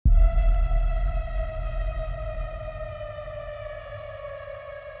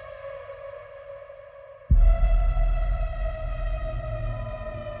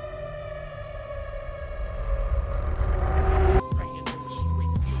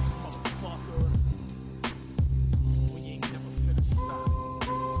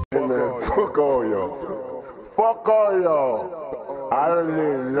man. Fuck all y'all. Fuck all y'all. I don't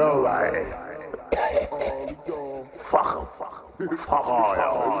need nobody. Fuck them. Fuck all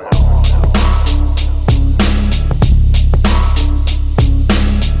y'all.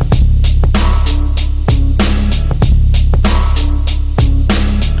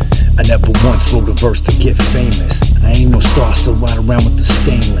 I never once wrote a verse to get famous. I ain't no star, still ride around with the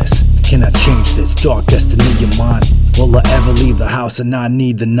stainless. Can I change this dark destiny of mine? Will I ever leave the house and I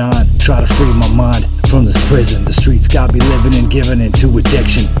need the 9? Try to free my mind from this prison. The streets got me living and giving into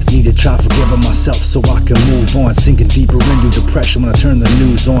addiction. Need to try forgiving myself so I can move on. Sinking deeper into depression when I turn the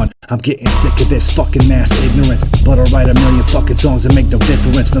news on. I'm getting sick of this fucking mass ignorance, but I write a million fucking songs and make no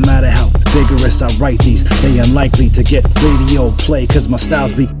difference. No matter how vigorous I write these, they unlikely to get radio play, cause my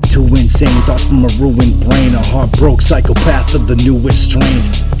styles be too insane. Thoughts from a ruined brain, a heartbroken psychopath of the newest strain.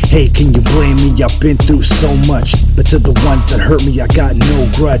 Hey, can you blame me? I've been through so much, but to the ones that hurt me I got no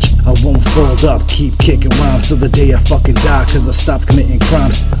grudge. I won't fold up, keep kicking rhymes till the day I fucking die, cause I stopped committing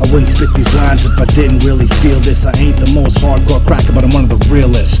crimes. I wouldn't spit these lines if I didn't really feel this. I ain't the most hardcore cracker, but I'm one of the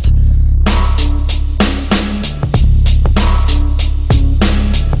realest.